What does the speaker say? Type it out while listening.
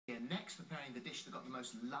likes preparing the dish that got the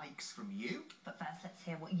most likes from you. But first, let's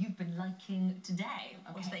hear what you've been liking today.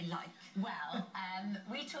 Okay. What do they like? Well,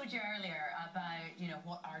 we told you earlier about,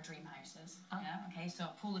 what our dream house is. Oh. Yeah? Okay, so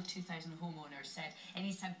a poll of 2,000 homeowners said it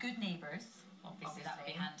needs to have good neighbours. Obviously, that would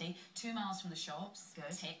be handy. 2 miles from the shops.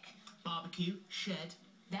 Good. Tick. Barbecue, shed.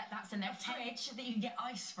 That's in there. Fridge that you can get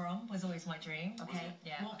ice from was always my dream. Okay.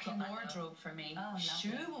 Yeah. Walk-in wardrobe for me. Oh,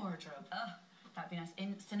 shoe wardrobe. That'd be nice.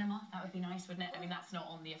 In cinema, that would be nice, wouldn't it? I mean, that's not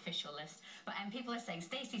on the official list. But people are saying,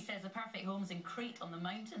 Stacey says the perfect home's in Crete on the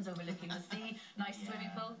mountains overlooking the sea. Nice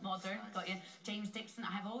swimming pool, modern, got you. James Dixon,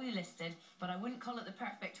 I have all you listed, but I wouldn't call it the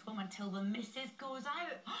perfect home until the missus goes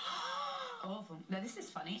out. Awful. Now, this is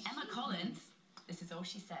funny. Emma Collins, this is all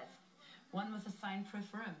she says. One with a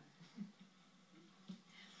soundproof room.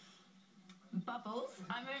 Bubbles,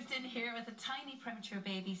 I moved in here with a tiny premature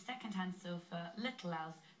baby, second-hand sofa, little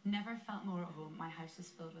else. Never felt more at home. My house is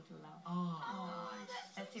filled with love. Oh,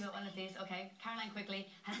 nice. Let's see what one of these. Okay, Caroline quickly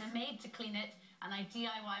has a maid to clean it, and I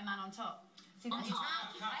DIY man on top. See that? On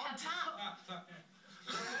top.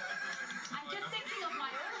 I'm just thinking of my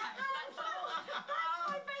own house. That's all. That's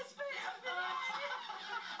my best bit of the day.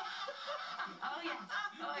 Oh yes.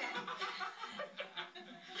 Oh yes.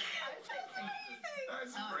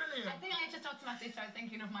 That's brilliant. I think I just automatically started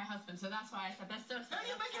thinking of my husband, so that's why I said that's so sad. No,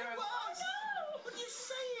 you're making it worse. Oh, no. What are you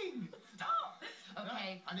saying? Stop.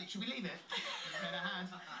 Okay. No. Should we leave it? Better hand.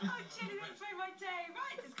 Oh, Jenny, that's made my day.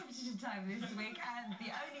 Right, it's competition time this week, and the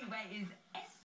only way is